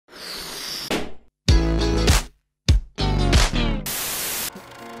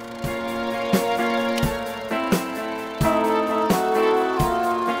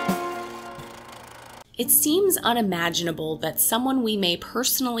It seems unimaginable that someone we may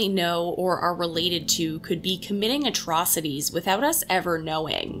personally know or are related to could be committing atrocities without us ever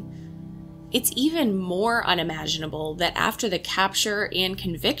knowing. It's even more unimaginable that after the capture and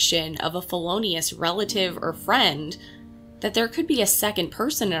conviction of a felonious relative or friend, that there could be a second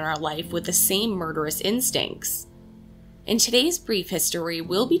person in our life with the same murderous instincts. In today's brief history,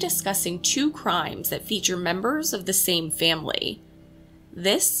 we'll be discussing 2 crimes that feature members of the same family.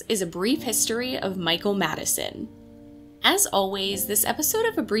 This is a brief history of Michael Madison. As always, this episode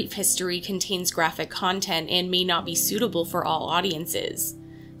of A Brief History contains graphic content and may not be suitable for all audiences.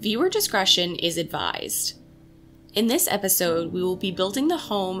 Viewer discretion is advised. In this episode, we will be building the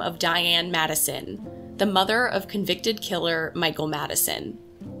home of Diane Madison, the mother of convicted killer Michael Madison.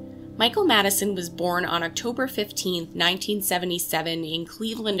 Michael Madison was born on October 15, 1977 in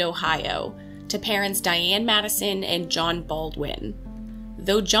Cleveland, Ohio, to parents Diane Madison and John Baldwin.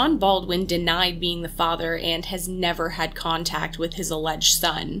 Though John Baldwin denied being the father and has never had contact with his alleged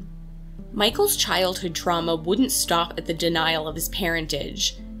son, Michael's childhood trauma wouldn't stop at the denial of his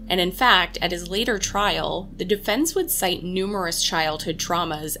parentage, and in fact, at his later trial, the defense would cite numerous childhood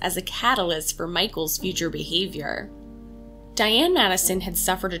traumas as a catalyst for Michael's future behavior. Diane Madison had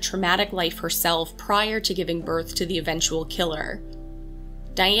suffered a traumatic life herself prior to giving birth to the eventual killer.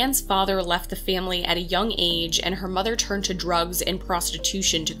 Diane's father left the family at a young age, and her mother turned to drugs and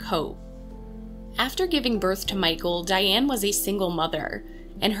prostitution to cope. After giving birth to Michael, Diane was a single mother,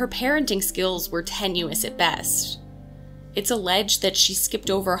 and her parenting skills were tenuous at best. It's alleged that she skipped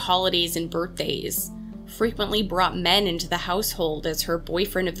over holidays and birthdays, frequently brought men into the household as her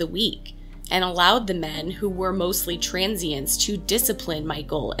boyfriend of the week, and allowed the men, who were mostly transients, to discipline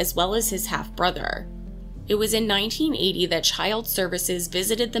Michael as well as his half-brother. It was in 1980 that Child Services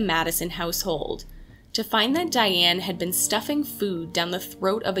visited the Madison household to find that Diane had been stuffing food down the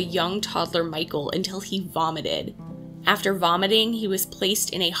throat of a young toddler Michael until he vomited. After vomiting, he was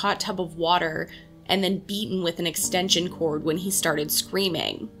placed in a hot tub of water and then beaten with an extension cord when he started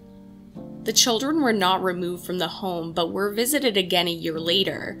screaming. The children were not removed from the home but were visited again a year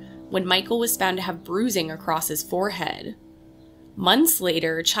later, when Michael was found to have bruising across his forehead. Months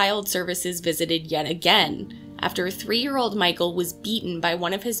later, Child Services visited yet again, after 3-year-old Michael was beaten by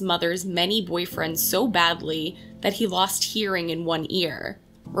one of his mother's many boyfriends so badly that he lost hearing in one ear.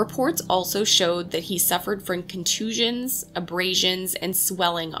 Reports also showed that he suffered from contusions, abrasions, and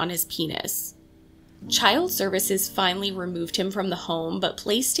swelling on his penis. Child Services finally removed him from the home but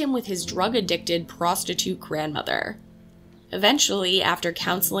placed him with his drug-addicted prostitute grandmother. Eventually, after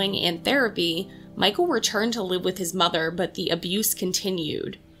counseling and therapy, Michael returned to live with his mother, but the abuse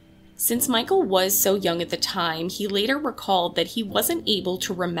continued. Since Michael was so young at the time, he later recalled that he wasn't able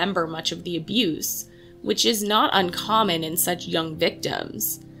to remember much of the abuse, which is not uncommon in such young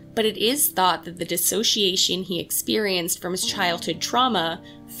victims. But it is thought that the dissociation he experienced from his childhood trauma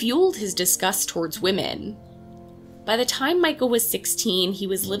fueled his disgust towards women. By the time Michael was 16, he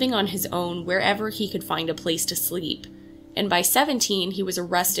was living on his own wherever he could find a place to sleep, and by 17, he was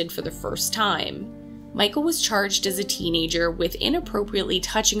arrested for the first time. Michael was charged as a teenager with inappropriately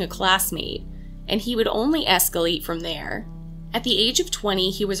touching a classmate, and he would only escalate from there. At the age of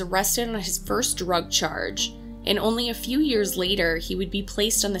 20, he was arrested on his first drug charge, and only a few years later, he would be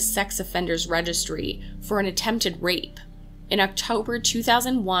placed on the sex offenders registry for an attempted rape. In October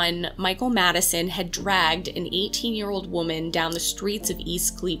 2001, Michael Madison had dragged an 18-year-old woman down the streets of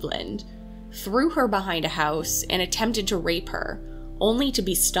East Cleveland, threw her behind a house, and attempted to rape her, only to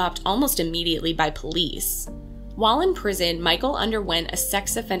be stopped almost immediately by police. While in prison, Michael underwent a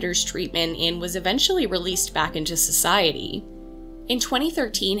sex offenders treatment and was eventually released back into society. In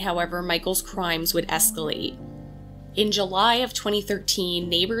 2013, however, Michael's crimes would escalate. In July of 2013,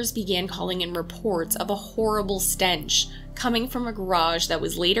 neighbors began calling in reports of a horrible stench coming from a garage that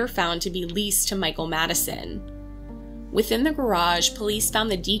was later found to be leased to Michael Madison. Within the garage, police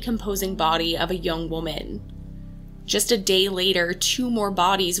found the decomposing body of a young woman. Just a day later, 2 more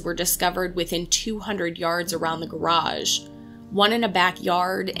bodies were discovered within 200 yards around the garage, one in a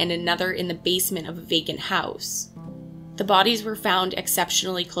backyard and another in the basement of a vacant house. The bodies were found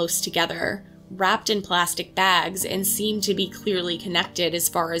exceptionally close together, wrapped in plastic bags, and seemed to be clearly connected as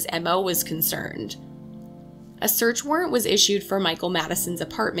far as MO was concerned. A search warrant was issued for Michael Madison's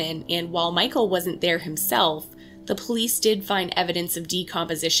apartment, and while Michael wasn't there himself, the police did find evidence of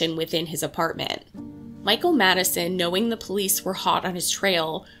decomposition within his apartment. Michael Madison, knowing the police were hot on his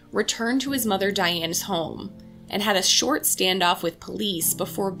trail, returned to his mother Diane's home, and had a short standoff with police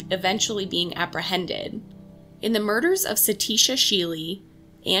before eventually being apprehended. In the murders of Satisha Sheely,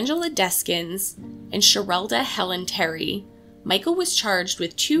 Angela Deskins, and Sherelda Helen Terry, Michael was charged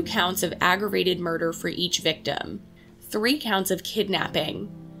with 2 counts of aggravated murder for each victim, 3 counts of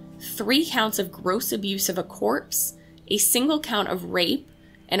kidnapping, 3 counts of gross abuse of a corpse, a single count of rape,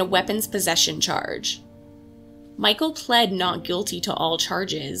 and a weapons possession charge. Michael pled not guilty to all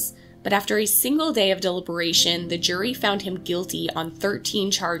charges, but after a single day of deliberation, the jury found him guilty on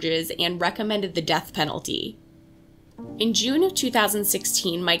 13 charges and recommended the death penalty. In June of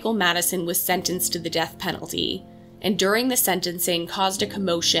 2016, Michael Madison was sentenced to the death penalty, and during the sentencing caused a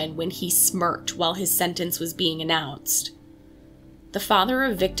commotion when he smirked while his sentence was being announced. The father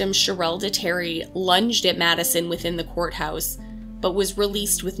of victim Sherelle DeTerry lunged at Madison within the courthouse, but was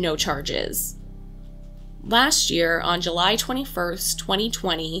released with no charges. Last year, on July 21,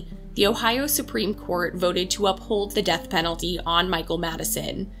 2020, the Ohio Supreme Court voted to uphold the death penalty on Michael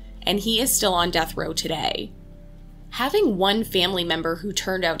Madison, and he is still on death row today. Having one family member who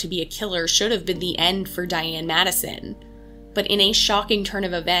turned out to be a killer should have been the end for Diane Madison, but in a shocking turn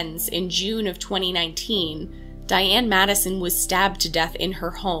of events, in June of 2019, Diane Madison was stabbed to death in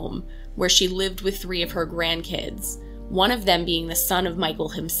her home, where she lived with 3 of her grandkids, one of them being the son of Michael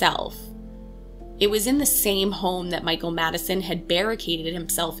himself. It was in the same home that Michael Madison had barricaded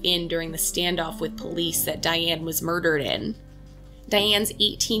himself in during the standoff with police that Diane was murdered in. Diane's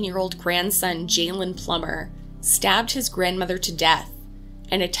 18-year-old grandson, Jalen Plummer, stabbed his grandmother to death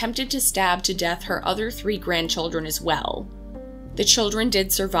and attempted to stab to death her other 3 grandchildren as well. The children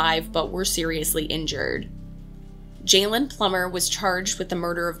did survive but were seriously injured. Jalen Plummer was charged with the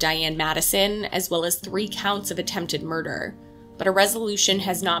murder of Diane Madison as well as 3 counts of attempted murder, but a resolution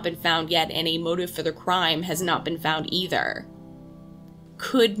has not been found yet and a motive for the crime has not been found either.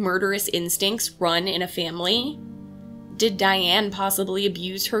 Could murderous instincts run in a family? Did Diane possibly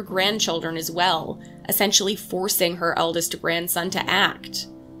abuse her grandchildren as well, essentially forcing her eldest grandson to act?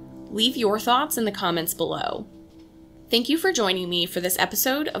 Leave your thoughts in the comments below. Thank you for joining me for this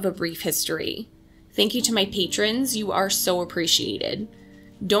episode of A Brief History. Thank you to my patrons, you are so appreciated.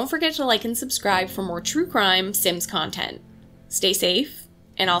 Don't forget to like and subscribe for more true crime Sims content. Stay safe,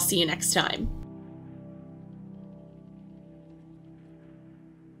 and I'll see you next time.